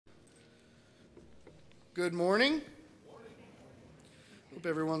Good morning. Hope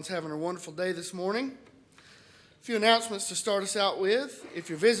everyone's having a wonderful day this morning. A few announcements to start us out with. If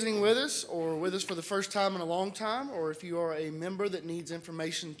you're visiting with us or with us for the first time in a long time, or if you are a member that needs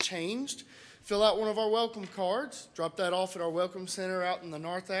information changed, fill out one of our welcome cards. Drop that off at our welcome center out in the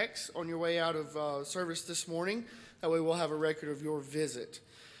Narthex on your way out of service this morning. That way we'll have a record of your visit.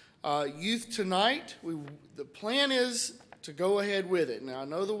 Youth tonight, the plan is to go ahead with it. Now, I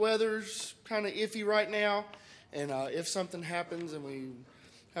know the weather's kind of iffy right now, and if something happens and we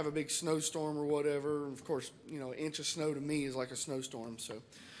have a big snowstorm or whatever, of course, an inch of snow to me is like a snowstorm. So,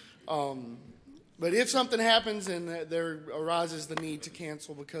 but if something happens and there arises the need to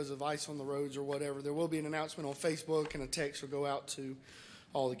cancel because of ice on the roads or whatever, there will be an announcement on Facebook, and a text will go out to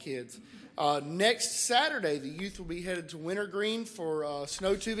all the kids. Next Saturday, the youth will be headed to Wintergreen for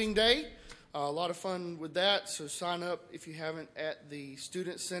Snow Tubing Day. A lot of fun with that, so sign up if you haven't at the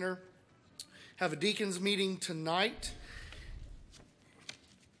Student Center. Have a deacons meeting tonight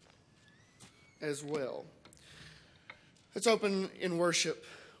as well. Let's open in worship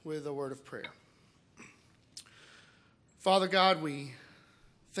with a word of prayer. Father God, we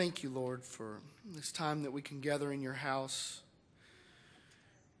thank you, Lord, for this time that we can gather in your house.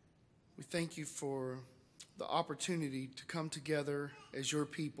 We thank you for the opportunity to come together as your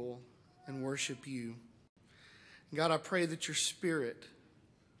people and worship you. God, I pray that your Spirit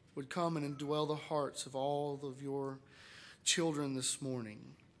would come and indwell the hearts of all of your children this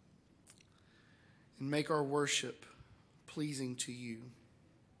morning and make our worship pleasing to you.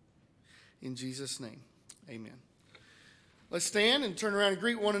 In Jesus' name, amen. Let's stand and turn around and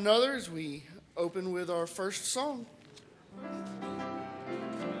greet one another as we open with our first song.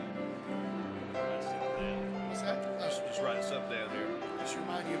 What's that? Just write something down here. Just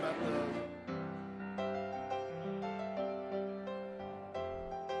remind you about the...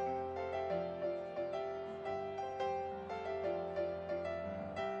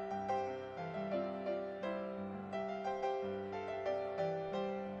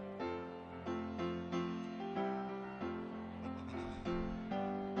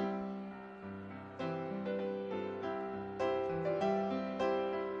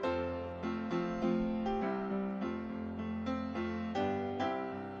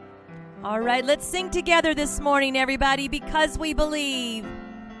 All right, let's sing together this morning, everybody, because we believe.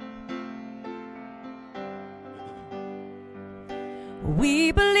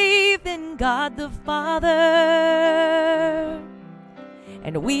 We believe in God the Father,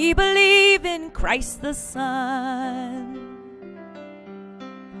 and we believe in Christ the Son.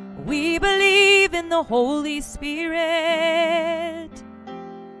 We believe in the Holy Spirit.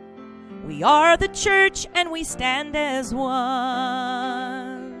 We are the church, and we stand as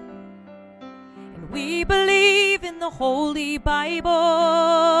one. We believe in the Holy Bible,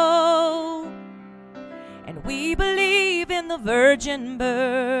 and we believe in the virgin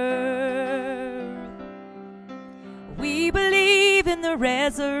birth. We believe in the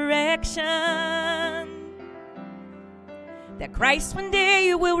resurrection, that Christ one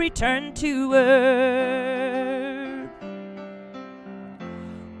day will return to earth.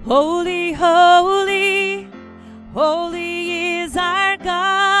 Holy, holy, holy is our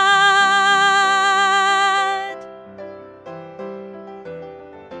God.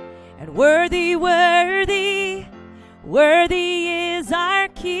 Worthy, worthy, worthy is our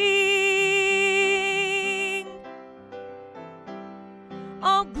King.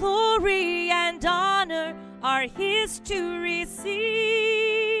 All glory and honor are his to receive.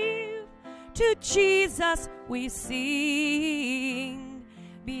 To Jesus we sing,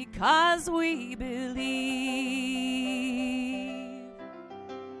 because we believe.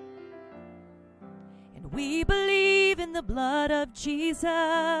 And we believe in the blood of Jesus.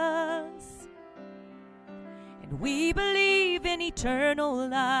 And we believe in eternal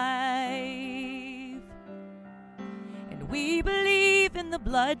life. And we believe in the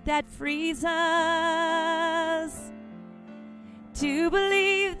blood that frees us to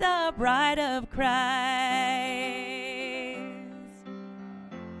believe the bride of Christ.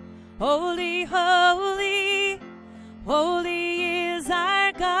 Holy, holy, holy is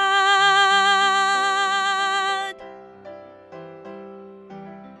our God.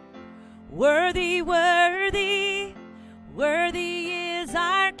 Worthy, worthy, worthy is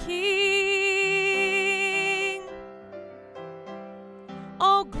our King.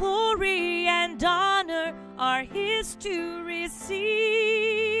 All glory and honor are his to receive.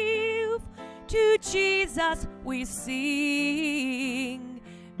 To Jesus we sing,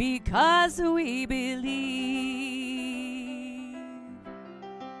 because we believe.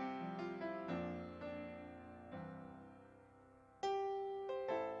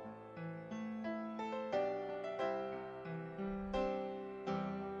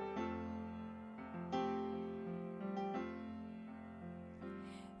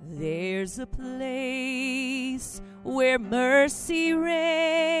 There's a place where mercy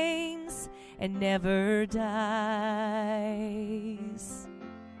reigns and never dies.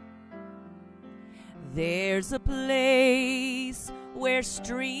 There's a place where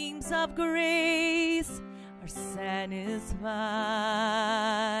streams of grace are satisfied,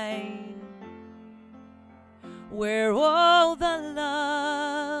 where all the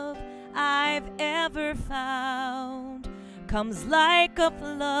love I've ever found comes like a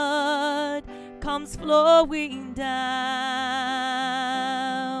flood, comes flowing down.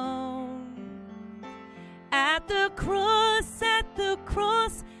 At the cross,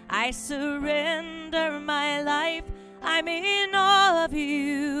 I surrender my life. I'm in awe of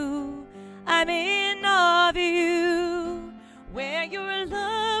you. I'm in awe of you. Where your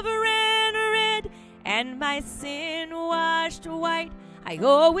love ran red and my sin washed white, I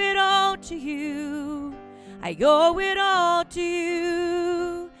owe it all to you. I owe it all to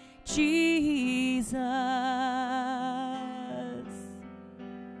you, Jesus.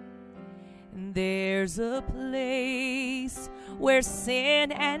 There's a place where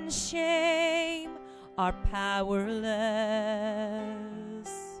sin and shame are powerless,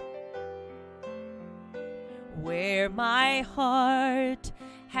 where my heart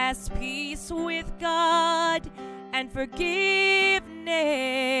has peace with God and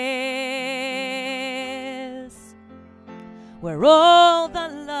forgiveness, where all the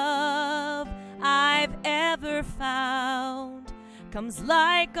love I've ever found comes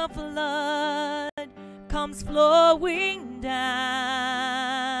like a flood, comes flowing down.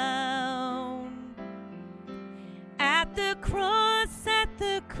 At the cross,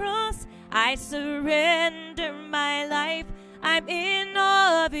 I surrender my life. I'm in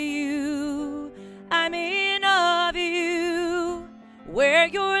awe of you. I'm in awe of you. Where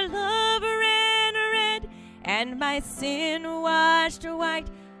your love ran red and my sin washed white,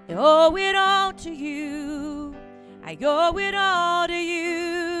 I owe it all to you. I owe it all to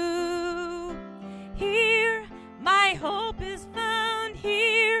you. Here my hope is found,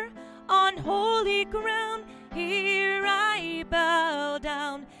 here on holy ground. Here I bow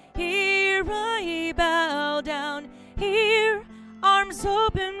down, here I bow down. Here, arms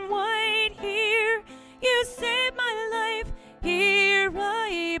open wide, here you saved my life. Here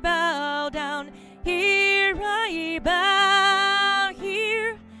I bow down, here I bow.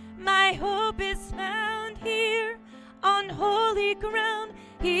 Here my hope is found, here on holy ground.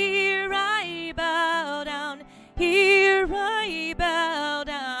 Here I bow down, here I bow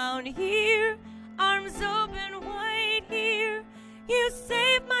down. Here, arms open wide, here you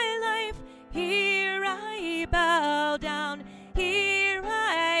saved my life. Here I bow down, here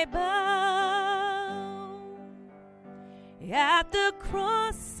I bow. At the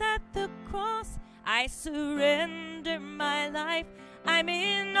cross, I surrender my life. I'm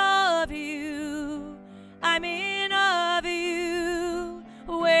in awe of you. I'm in awe of you.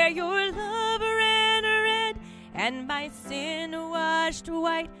 Where your love ran red and my sin washed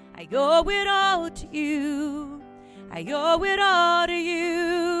white, I owe it all to you. I owe it all to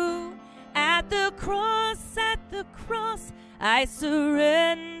you. At the cross, I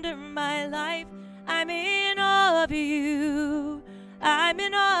surrender my life. I'm in awe of you. I'm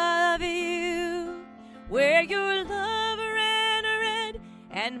in awe of you. Where your love ran red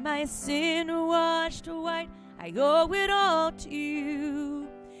and my sin washed white, I owe it all to you.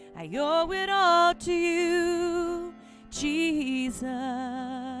 I owe it all to you, Jesus.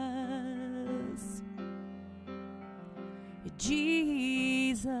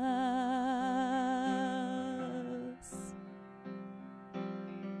 Jesus.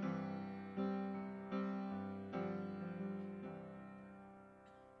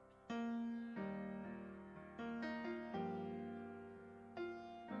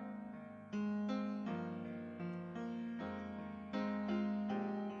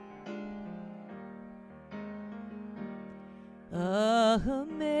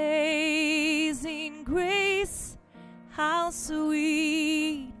 Amazing grace, how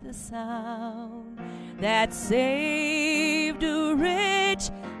sweet the sound that saved a wretch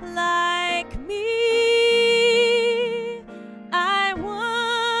like me. I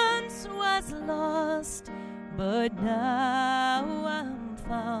once was lost, but now I'm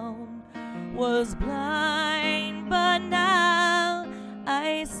found, was blind, but now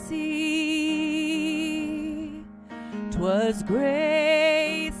I see. 'Twas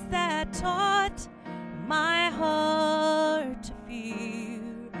grace that taught my heart to fear,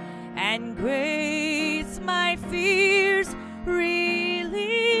 and grace my fears relieved.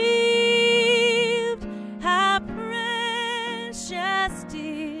 How precious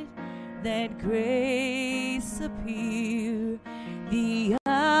did that grace appear the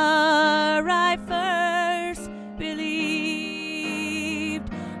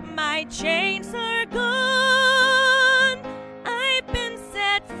chains are gone, I've been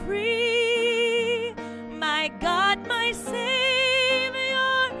set free. My God, my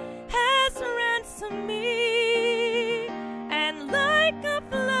Savior has ransomed me, and like a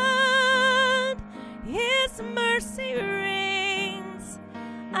flood, His mercy reigns,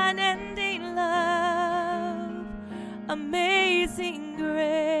 unending love, amazing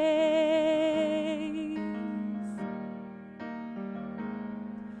grace.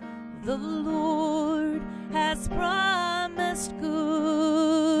 The Lord has promised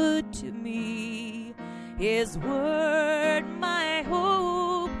good to me. His word my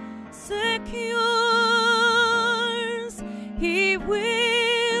hope secures. He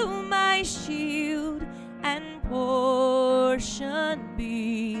will my shield and portion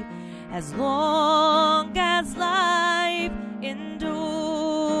be, as long as life endures.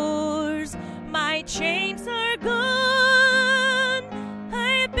 My chains are gone,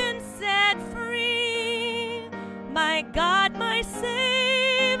 I've been set free. My God, my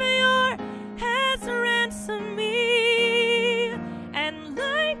Savior has ransomed me, and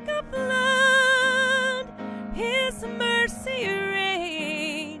like a flood, His mercy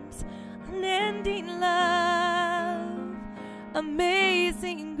reigns, unending love,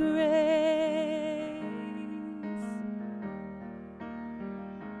 amazing grace.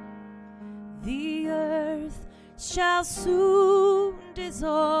 The earth shall soon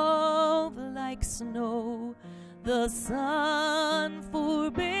dissolve like snow, the sun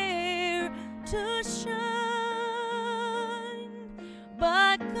forbear to shine,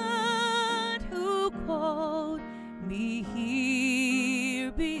 but God who called me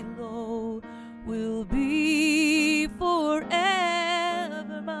here below will be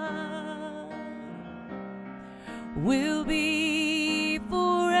forever mine, will be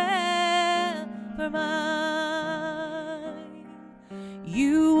forever mine.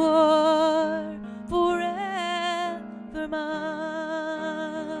 You are forever mine.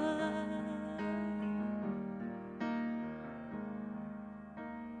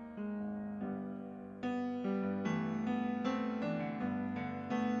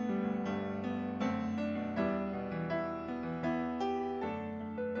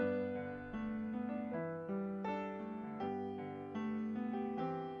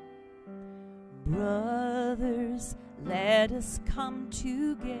 Brothers, let us come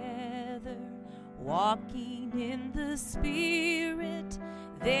together, walking in the Spirit.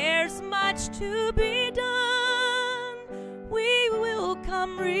 There's much to be done. We will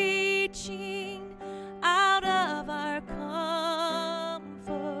come reaching out of our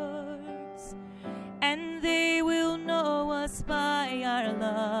comforts, and they will know us by our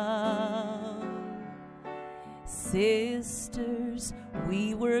love. Sisters,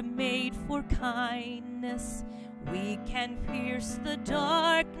 we were made for kindness. We can pierce the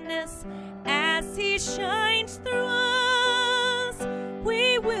darkness as He shines through us.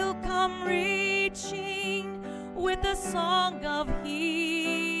 We will come reaching with a song of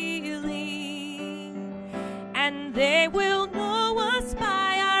healing, and they will know us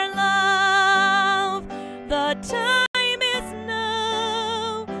by our love. The time is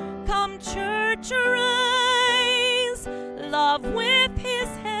now. Come, church, arise. Love with His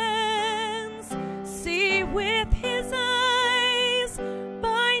hands, see with His eyes,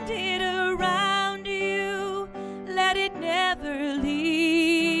 bind it around you, let it never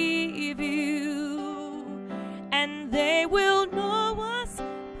leave you, and they will know us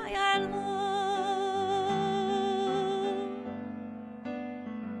by our love.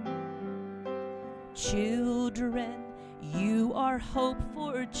 Children, you are hope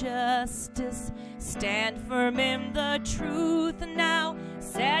for justice. Stand firm in the truth now.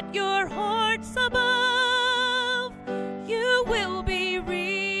 Set your hearts above. You will be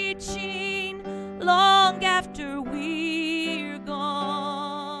reaching long after we're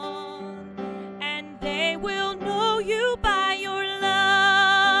gone, and they will know you by your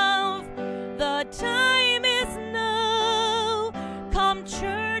love. The time is now. Come,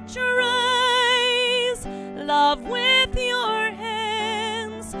 church, arise. Love with your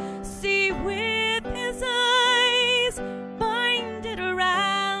hands, see with His eyes, bind it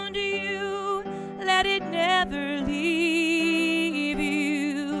around you, let it never leave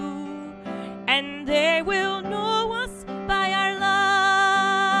you, and they will know us by our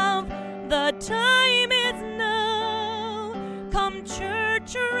love. The time is now. Come,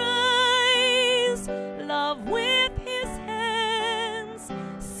 church, arise. Love with His hands,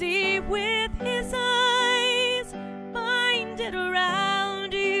 see with His eyes, bind it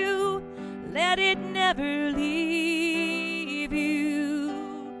around you, let it never leave you,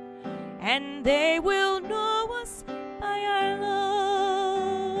 and they will know us by our love.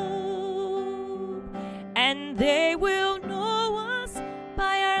 and they will know us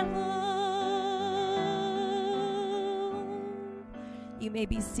by our love. You may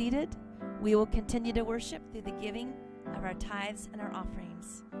be seated. We will continue to worship through the giving of our tithes and our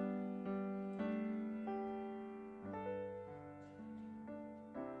offerings.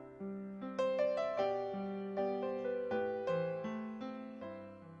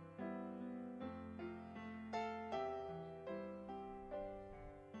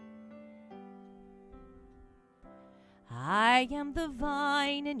 I am the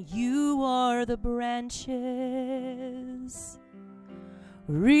vine and you are the branches.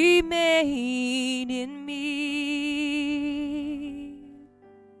 Remain in me.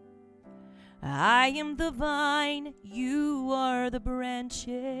 I am the vine, you are the branches.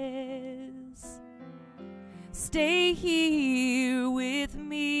 Stay here with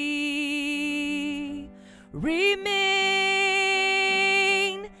me. Remain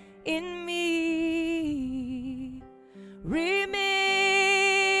in me. Remain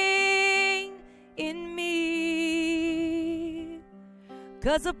in me.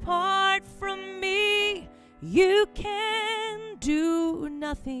 'Cause apart from me, you can do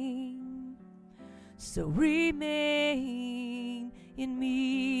nothing. So remain in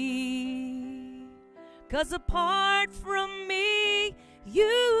me. 'Cause apart from me,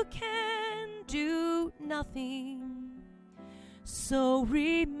 you can do nothing. So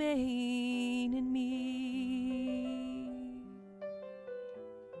remain in me.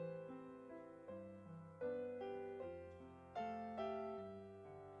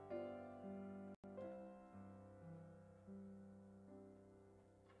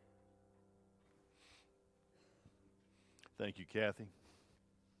 Thank you, Kathy.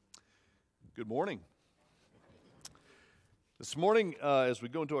 Good morning. This morning, as we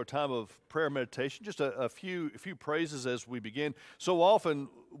go into our time of prayer meditation, just a few praises as we begin. So often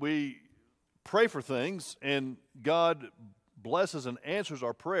we pray for things, and God blesses and answers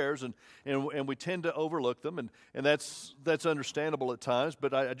our prayers, and we tend to overlook them, and that's understandable at times.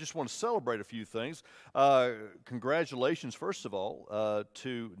 But I just want to celebrate a few things. Congratulations, first of all,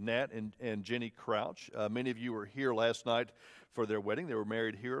 to Nat and Jenny Crouch. Many of you were here last night for their wedding. They were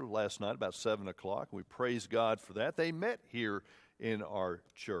married here last night about 7 o'clock. We praise God for that. They met here in our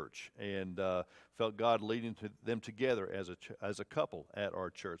church and felt God leading them together as a couple at our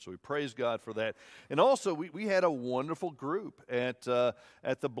church. So we praise God for that. And also, we had a wonderful group at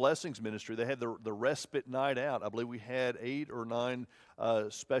the Blessings Ministry. They had the respite night out. I believe we had 8 or 9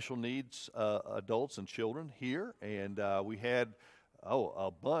 special needs adults and children here, and we had a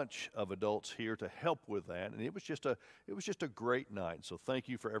bunch of adults here to help with that, and it was just a great night. So thank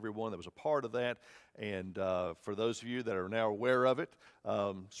you for everyone that was a part of that, and for those of you that are now aware of it,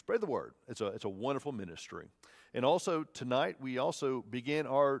 spread the word. It's a wonderful ministry. And also tonight we also begin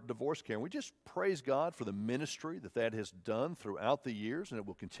our divorce care. And we just praise God for the ministry that has done throughout the years, and it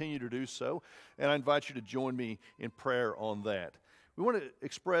will continue to do so. And I invite you to join me in prayer on that. We want to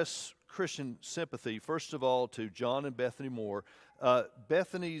express Christian sympathy, first of all, to John and Bethany Moore.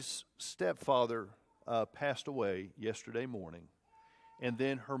 Bethany's stepfather passed away yesterday morning, and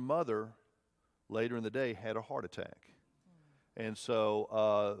then her mother, later in the day, had a heart attack. And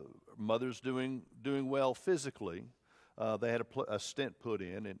so mother's doing well physically. They had a stent put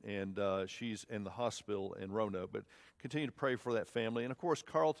in, and she's in the hospital in Roanoke. But continue to pray for that family. And, of course,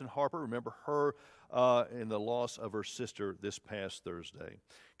 Carlton Harper, remember her in the loss of her sister this past Thursday.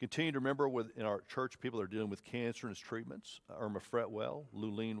 Continue to remember in our church people that are dealing with cancer and its treatments. Irma Fretwell,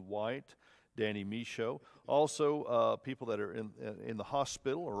 Luleen White, Danny Michaud. Also, people that are in the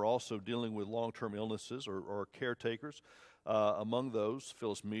hospital are also dealing with long-term illnesses or caretakers. Among those,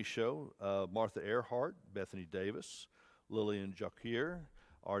 Phyllis Michaud, Martha Earhart, Bethany Davis, Lillian Jacquier,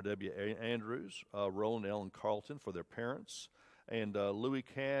 R.W. Andrews, Roland Ellen Carlton for their parents, and Louis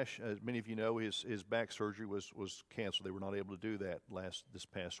Cash. As many of you know, his back surgery was canceled. They were not able to do that this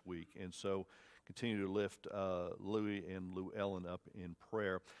past week, and so continue to lift Louis and Lou Ellen up in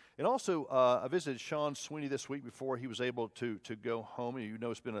prayer. And also, I visited Sean Sweeney this week before he was able to go home. And you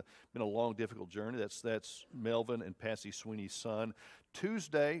know, it's been a long, difficult journey. That's Melvin and Patsy Sweeney's son.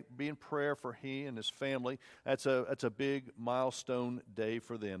 Tuesday, be in prayer for he and his family. That's a big milestone day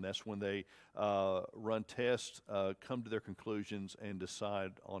for them. That's when they run tests, come to their conclusions, and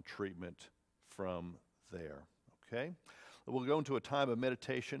decide on treatment from there. Okay? We'll go into a time of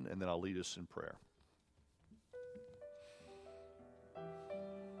meditation, and then I'll lead us in prayer.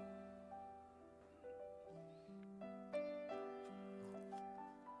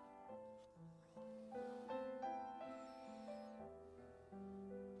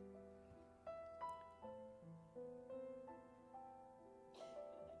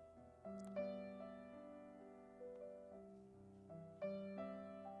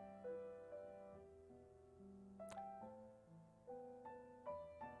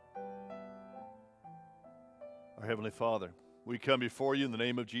 Heavenly Father, we come before you in the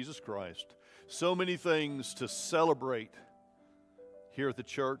name of Jesus Christ. So many things to celebrate here at the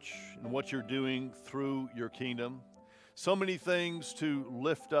church and what you're doing through your kingdom. So many things to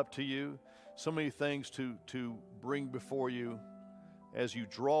lift up to you. So many things to bring before you as you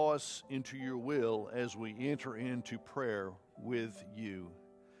draw us into your will as we enter into prayer with you.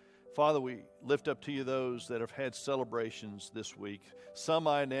 Father, we lift up to you those that have had celebrations this week. Some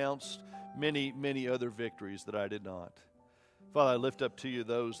I announced, many, many other victories that I did not. Father, I lift up to you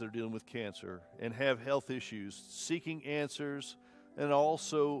those that are dealing with cancer and have health issues, seeking answers and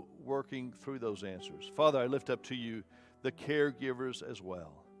also working through those answers. Father, I lift up to you the caregivers as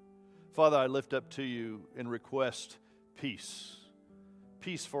well. Father, I lift up to you and request peace.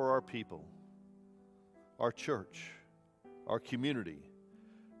 Peace for our people, our church, our community,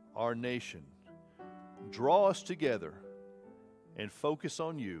 our nation. Draw us together and focus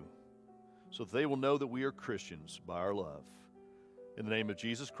on you so that they will know that we are Christians by our love. In the name of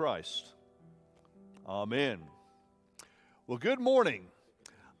Jesus Christ, amen. Well, good morning.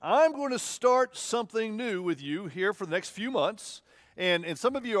 I'm going to start something new with you here for the next few months. And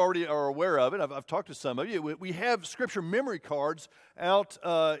some of you already are aware of it. I've talked to some of you. We have scripture memory cards out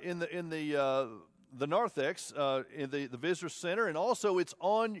in the narthex, in the visitor center, and also it's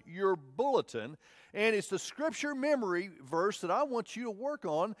on your bulletin. And it's the scripture memory verse that I want you to work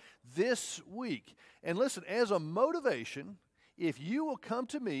on this week. And listen, as a motivation, if you will come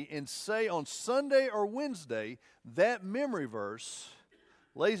to me and say on Sunday or Wednesday that memory verse,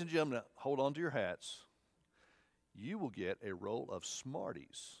 ladies and gentlemen, hold on to your hats. You will get a roll of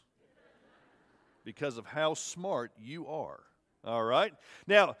Smarties because of how smart you are. All right?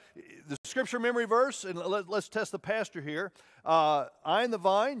 Now, the scripture memory verse, and let's test the pastor here. I am the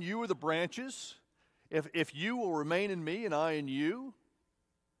vine, you are the branches. If you will remain in me and I in you,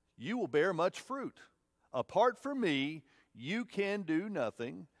 you will bear much fruit. Apart from me, you can do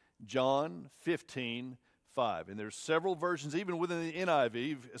nothing. John 15:5. And there's several versions, even within the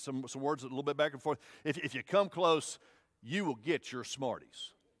NIV, some words a little bit back and forth. If you come close, you will get your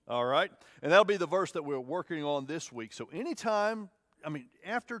Smarties. All right? And that'll be the verse that we're working on this week. So anytime,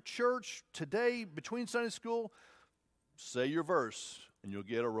 after church, today, between Sunday school, say your verse, and you'll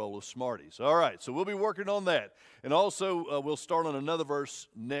get a roll of Smarties. All right, so we'll be working on that. And also, we'll start on another verse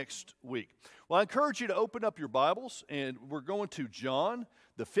next week. Well, I encourage you to open up your Bibles, and we're going to John,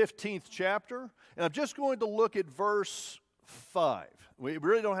 the 15th chapter, and I'm just going to look at verse 5. We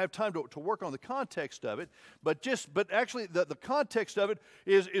really don't have time to work on the context of it, but actually the context of it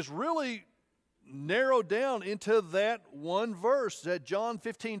is really narrowed down into that one verse, that John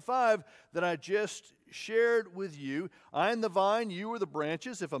 15:5 that I just shared with you. I am the vine, you are the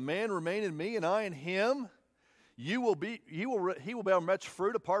branches. If a man remain in me and I in him, he will bear much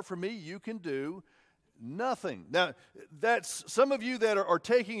fruit. Apart from me, you can do nothing. Now, that's some of you that are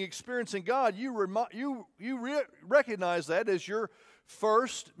taking experience in God. You recognize that as your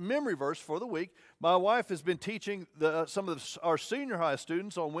first memory verse for the week. My wife has been teaching some of our senior high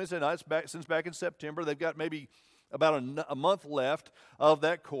students on Wednesday nights since back in September. They've got maybe about a month left of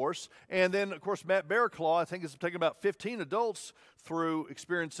that course. And then, of course, Matt Bearclaw, I think, is taking about 15 adults through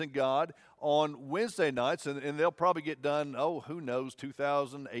experiencing God on Wednesday nights. And they'll probably get done, who knows,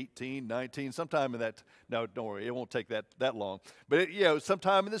 2018, 19, sometime in that. No, don't worry, it won't take that long. But,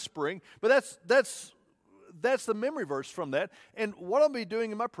 sometime in the spring. But that's the memory verse from that. And what I'll be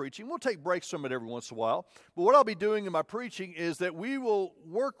doing in my preaching, we'll take breaks from it every once in a while, but what I'll be doing in my preaching is that we will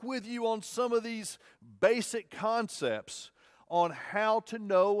work with you on some of these basic concepts on how to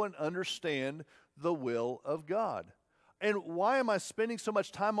know and understand the will of God. And why am I spending so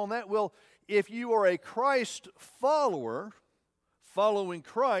much time on that? Well, if you are a Christ follower, following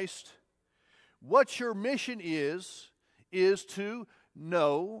Christ, what your mission is to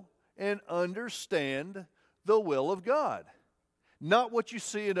know and understand the will of God. Not what you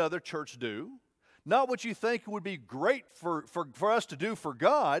see another church do, not what you think would be great for us to do for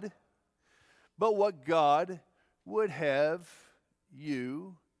God, but what God would have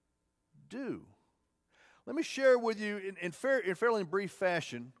you do. Let me share with you in fairly brief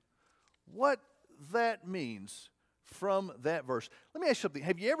fashion what that means from that verse. Let me ask you something.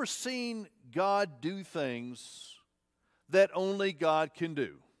 Have you ever seen God do things that only God can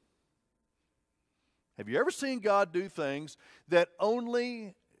do? Have you ever seen God do things that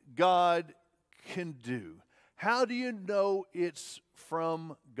only God can do? How do you know it's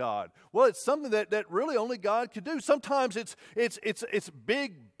from God? Well, it's something that really only God can do. Sometimes it's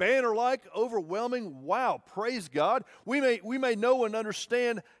big, banner-like, overwhelming. Wow, praise God. We may know and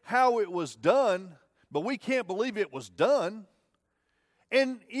understand how it was done, but we can't believe it was done.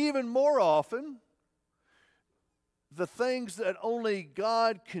 And even more often, the things that only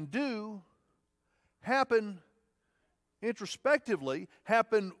God can do happen introspectively,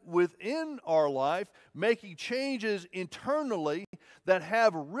 happen within our life, making changes internally that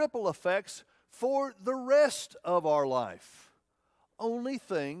have ripple effects for the rest of our life. Only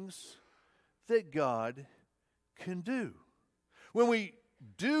things that God can do. When we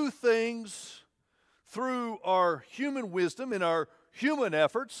do things through our human wisdom and our human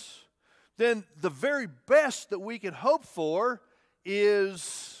efforts, then the very best that we can hope for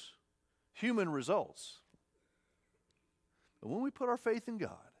is human results. But when we put our faith in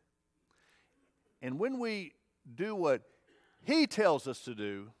God, and when we do what He tells us to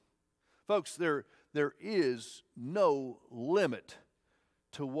do, folks, there is no limit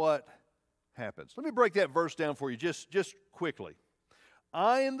to what happens. Let me break that verse down for you just quickly.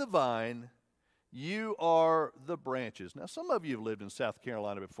 I am the vine, you are the branches. Now, some of you have lived in South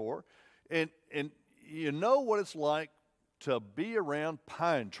Carolina before, and you know what it's like to be around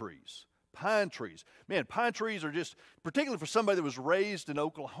pine trees. Pine trees. Man, pine trees are just, particularly for somebody that was raised in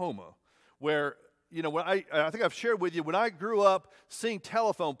Oklahoma, where, you know, when I think I've shared with you, when I grew up seeing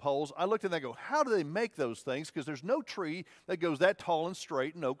telephone poles, I looked at them and I go, how do they make those things? Because there's no tree that goes that tall and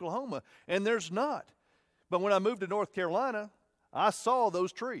straight in Oklahoma, and there's not. But when I moved to North Carolina, I saw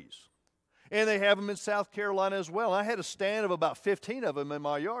those trees. And they have them in South Carolina as well. I had a stand of about 15 of them in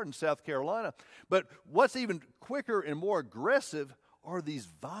my yard in South Carolina. But what's even quicker and more aggressive are these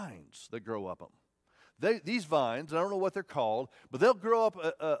vines that grow up them. These vines, I don't know what they're called, but they'll grow up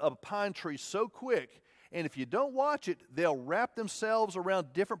a pine tree so quick, and if you don't watch it, they'll wrap themselves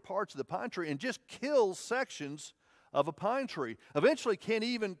around different parts of the pine tree and just kill sections of a pine tree. Eventually can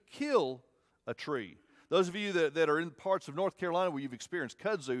even kill a tree. Those of you that are in parts of North Carolina where you've experienced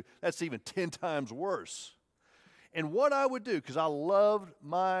kudzu, that's even 10 times worse. And what I would do, because I loved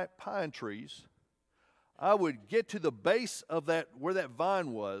my pine trees, I would get to the base of that, where that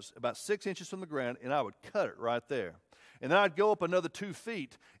vine was, about 6 inches from the ground, and I would cut it right there. And then I'd go up another 2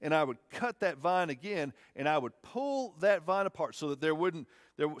 feet, and I would cut that vine again, and I would pull that vine apart so that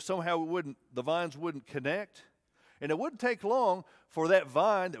the vines wouldn't connect. And it wouldn't take long for that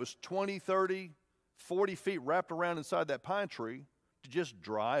vine that was 20, 30, 40 feet wrapped around inside that pine tree to just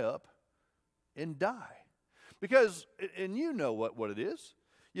dry up and die. Because, and you know what it is,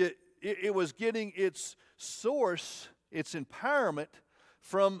 it was getting its source, its empowerment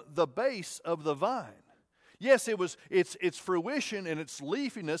from the base of the vine. Yes, its fruition and its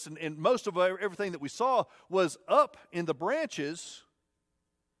leafiness and most of everything that we saw was up in the branches,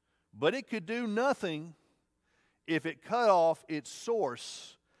 but it could do nothing if it cut off its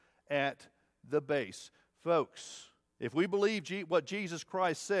source at the base. Folks, if we believe what Jesus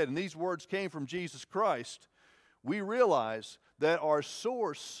Christ said, and these words came from Jesus Christ, we realize that our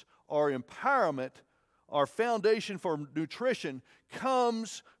source, our empowerment, our foundation for nutrition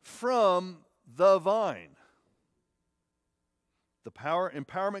comes from the vine. The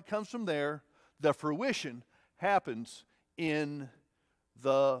empowerment comes from there. The fruition happens in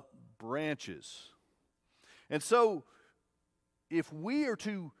the branches. And so, if we are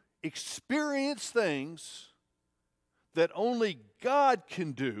to experience things that only God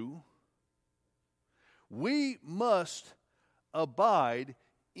can do, we must abide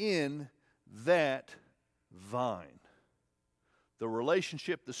in that vine. The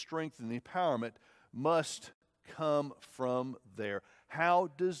relationship, the strength, and the empowerment must come from there. How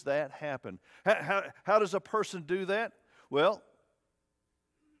does that happen? How does a person do that? Well,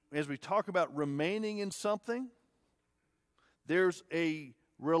 as we talk about remaining in something, there's a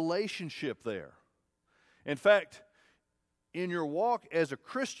relationship there. In fact, in your walk as a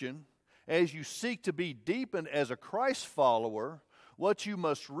Christian, as you seek to be deepened as a Christ follower, what you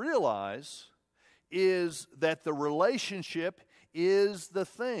must realize is that the relationship is the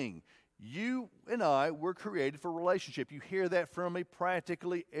thing. You and I were created for relationship. You hear that from me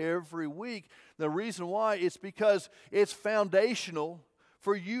practically every week. The reason why is because it's foundational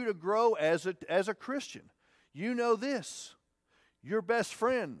for you to grow as a Christian. You know this. Your best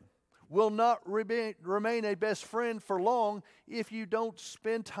friend will not remain a best friend for long if you don't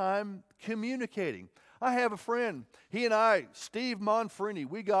spend time communicating. I have a friend. He and I, Steve Monfrini,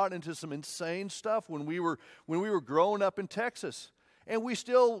 we got into some insane stuff when we were growing up in Texas. And we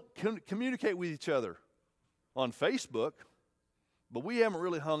still communicate with each other on Facebook, but we haven't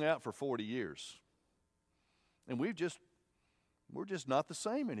really hung out for 40 years. And we're just not the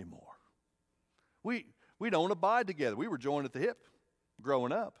same anymore. We don't abide together. We were joined at the hip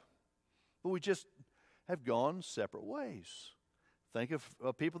growing up, but we just have gone separate ways. Think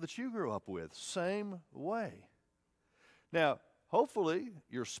of people that you grew up with, same way. Now, hopefully,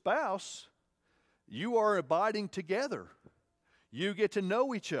 your spouse, you are abiding together. You get to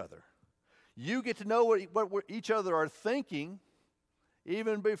know each other. You get to know what each other are thinking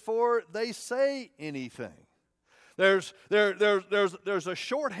even before they say anything. There's a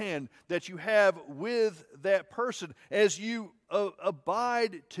shorthand that you have with that person as you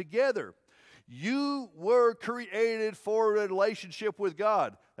abide together. You were created for a relationship with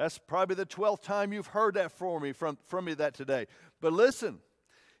God. That's probably the 12th time you've heard that from me that today. But listen,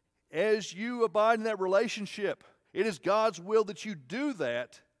 as you abide in that relationship, it is God's will that you do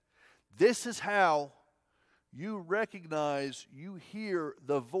that. This is how you recognize, you hear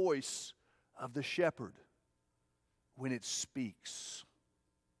the voice of the shepherd when it speaks.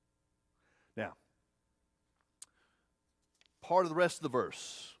 Now, part of the rest of the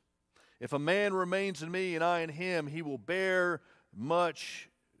verse. If a man remains in me and I in him, he will bear much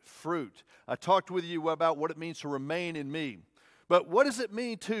fruit. I talked with you about what it means to remain in me. But what does it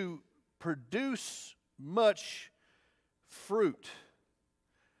mean to produce much fruit?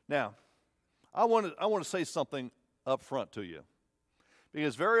 Now, I want to say something up front to you.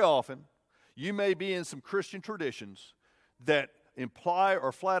 Because very often, you may be in some Christian traditions that imply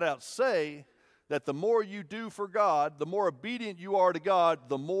or flat out say that the more you do for God, the more obedient you are to God,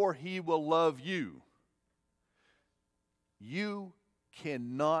 the more He will love you. You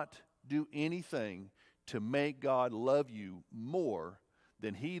cannot do anything to make God love you more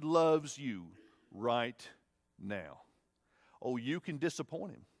than He loves you right now. Oh, you can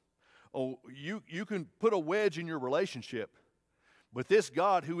disappoint Him. Oh, you can put a wedge in your relationship. But this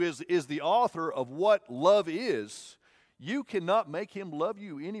God who is the author of what love is, you cannot make Him love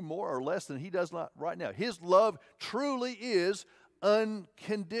you any more or less than He does not right now. His love truly is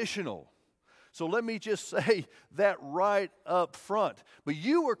unconditional. So let me just say that right up front. But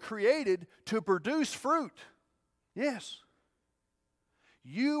you were created to produce fruit. Yes.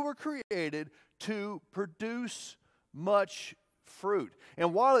 You were created to produce much fruit.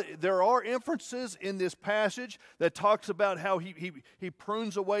 And while there are inferences in this passage that talks about how he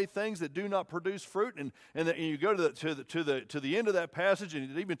prunes away things that do not produce fruit, and you go to the end of that passage,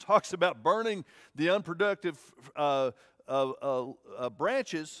 and it even talks about burning the unproductive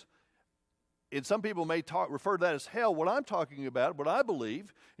branches. And some people may refer to that as hell. What I'm talking about, what I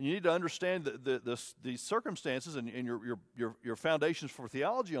believe, and you need to understand the circumstances and your foundations for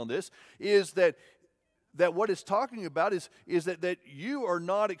theology on this, is that what it's talking about is that you are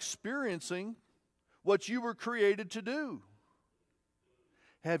not experiencing what you were created to do.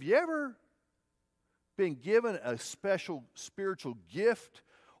 Have you ever been given a special spiritual gift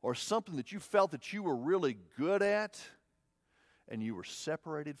or something that you felt that you were really good at and you were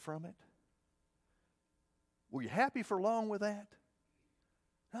separated from it? Were you happy for long with that?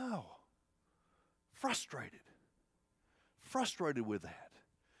 No. Frustrated with that.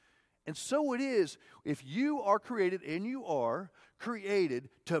 And so it is, if you are created, and you are created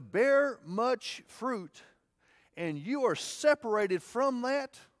to bear much fruit, and you are separated from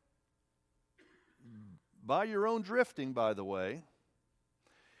that by your own drifting, by the way,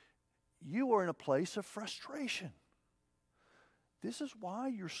 you are in a place of frustration. This is why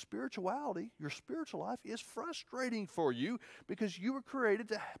your spirituality, your spiritual life is frustrating for you, because you were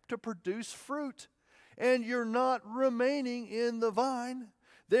created to produce fruit, and you're not remaining in the vine.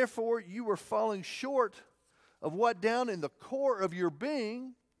 Therefore, you are falling short of what down in the core of your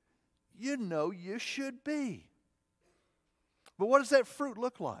being you know you should be. But what does that fruit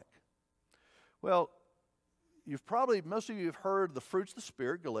look like? Well, most of you have heard the fruits of the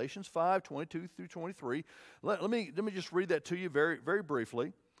Spirit, Galatians 5:22 through 23. Let me just read that to you very, very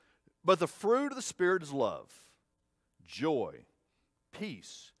briefly. But the fruit of the Spirit is love, joy,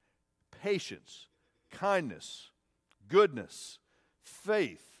 peace, patience, kindness, goodness,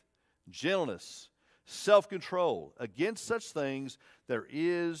 faith, gentleness, self-control. Against such things there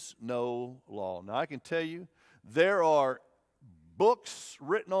is no law. Now I can tell you, there are books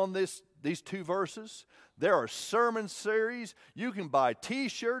written on these two verses. There are sermon series. You can buy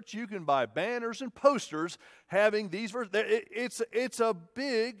T-shirts. You can buy banners and posters having these verses. It's a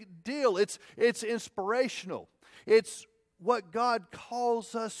big deal. It's inspirational. It's what God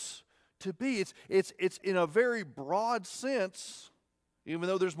calls us to be. It's in a very broad sense, even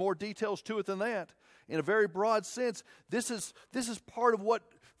though there's more details to it than that. In a very broad sense, this is part of what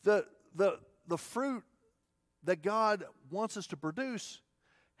the fruit that God wants us to produce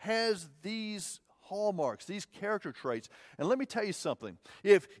has these hallmarks, these character traits. And let me tell you something.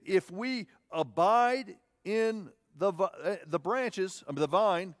 If we abide in the branches of the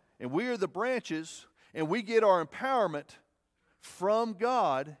vine, and we are the branches, and we get our empowerment from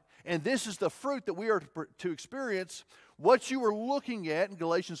God, and this is the fruit that we are to experience, what you are looking at in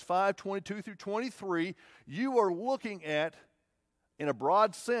Galatians 5:22 through 23, you are looking at, in a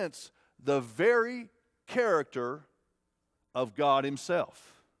broad sense, the very character of God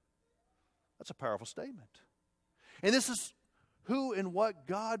himself. That's a powerful statement. And this is who and what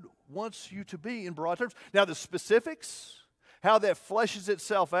God wants you to be in broad terms. Now, the specifics, how that fleshes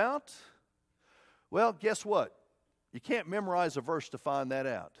itself out, well, guess what? You can't memorize a verse to find that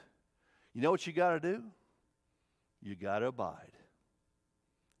out. You know what you got to do? You got to abide.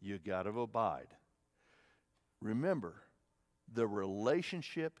 You got to abide. Remember, the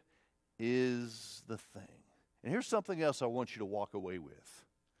relationship is the thing. And here's something else I want you to walk away with.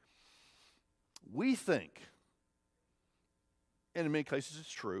 We think, and in many cases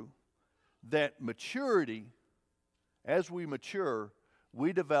it's true, that maturity, as we mature,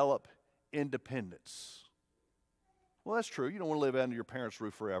 we develop independence. Well, that's true. You don't want to live under your parents'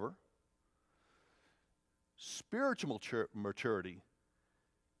 roof forever. Spiritual maturity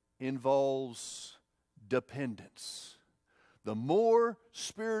involves dependence. The more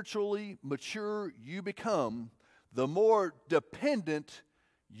spiritually mature you become, the more dependent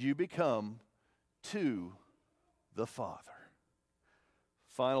you become to the Father.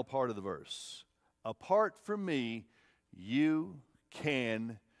 Final part of the verse. Apart from me, you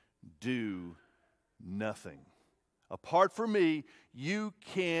can do nothing. Apart from me, you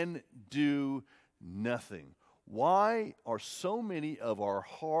can do nothing. Why are so many of our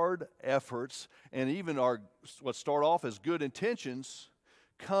hard efforts and even our what start off as good intentions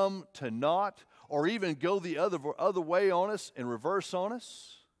come to naught or even go the other way on us and reverse on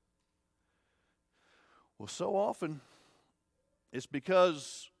us? Well, so often it's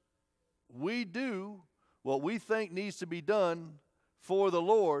because we do what we think needs to be done for the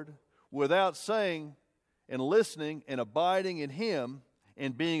Lord without saying and listening and abiding in Him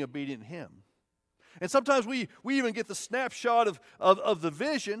and being obedient to Him. And sometimes we even get the snapshot of the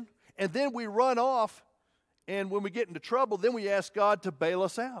vision, and then we run off, and when we get into trouble, then we ask God to bail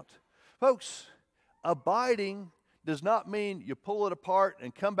us out. Folks, abiding does not mean you pull it apart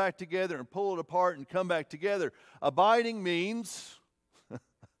and come back together and pull it apart and come back together. Abiding means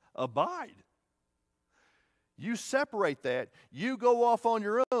abide. You separate that. You go off on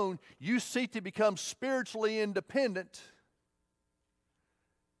your own. You seek to become spiritually independent.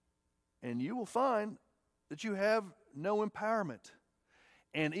 And you will find that you have no empowerment.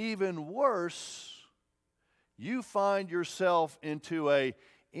 And even worse, you find yourself into a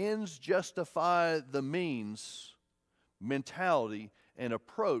ends justify the means mentality and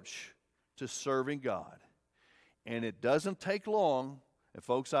approach to serving God. And it doesn't take long. And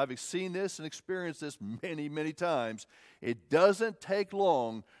folks, I've seen this and experienced this many, many times. It doesn't take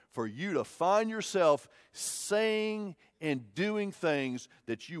long for you to find yourself saying and doing things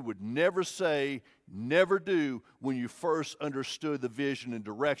that you would never say, never do when you first understood the vision and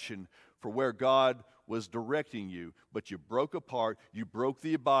direction for where God was directing you. But you broke apart, you broke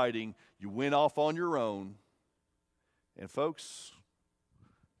the abiding, you went off on your own. And folks,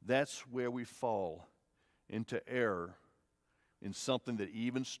 that's where we fall into error in something that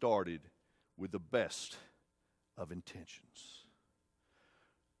even started with the best of intentions.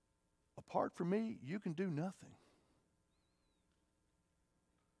 Apart from me, you can do nothing.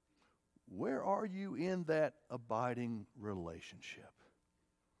 Where are you in that abiding relationship?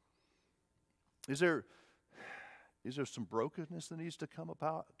 Is there some brokenness that needs to come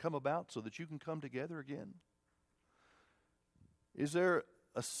about so that you can come together again? Is there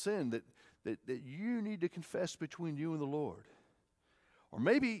a sin that you need to confess between you and the Lord? Or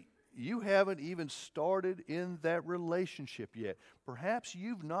maybe you haven't even started in that relationship yet. Perhaps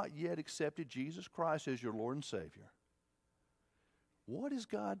you've not yet accepted Jesus Christ as your Lord and Savior. What is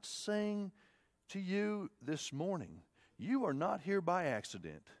God saying to you this morning? You are not here by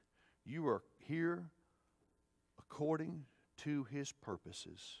accident. You are here according to His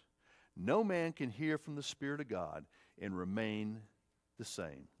purposes. No man can hear from the Spirit of God and remain the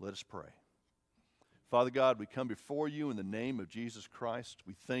same. Let us pray. Father God, we come before you in the name of Jesus Christ.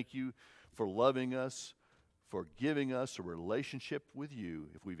 We thank you for loving us, for giving us a relationship with you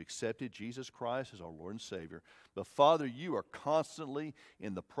if we've accepted Jesus Christ as our Lord and Savior. But Father, you are constantly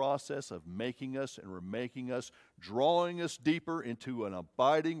in the process of making us and remaking us, drawing us deeper into an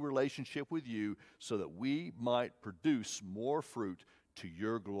abiding relationship with you so that we might produce more fruit to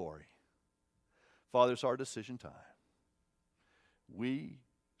your glory. Father, it's our decision time. We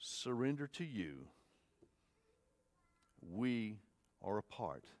surrender to you. We are a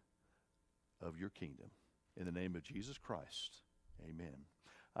part of your kingdom. In the name of Jesus Christ, amen.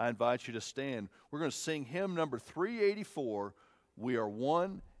 I invite you to stand. We're going to sing hymn number 384, We Are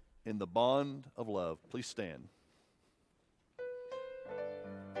One in the Bond of Love. Please stand.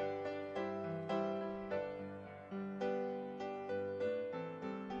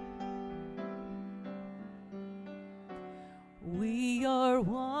 are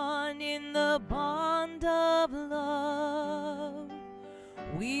one in the bond of love.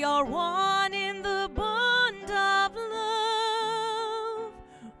 We are one in the bond of love.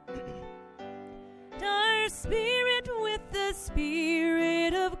 Our spirit with the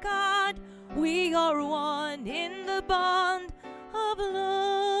Spirit of God, we are one in the bond of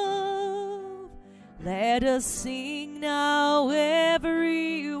love. Let us sing now,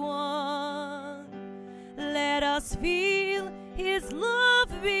 everyone. Let us feel His love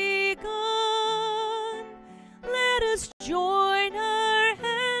begun. Let us join our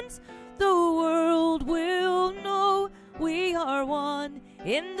hands. The world will know we are one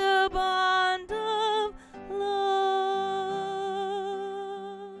in the bond of love.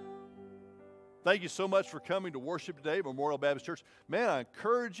 Thank you so much for coming to worship today at Memorial Baptist Church. Man, I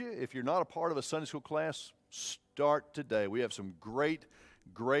encourage you, if you're not a part of a Sunday school class, start today. We have some great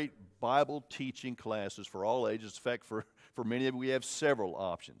Bible teaching classes for all ages. In fact, for many of you, we have several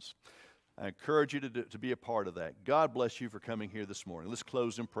options. I encourage you to be a part of that. God bless you for coming here this morning. Let's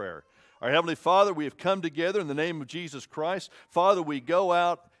close in prayer. Our Heavenly Father, we have come together in the name of Jesus Christ. Father, we go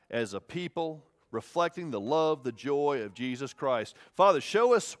out as a people reflecting the love, the joy of Jesus Christ. Father,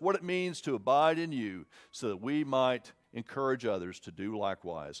 show us what it means to abide in you so that we might encourage others to do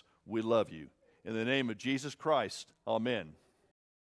likewise. We love you. In the name of Jesus Christ, amen.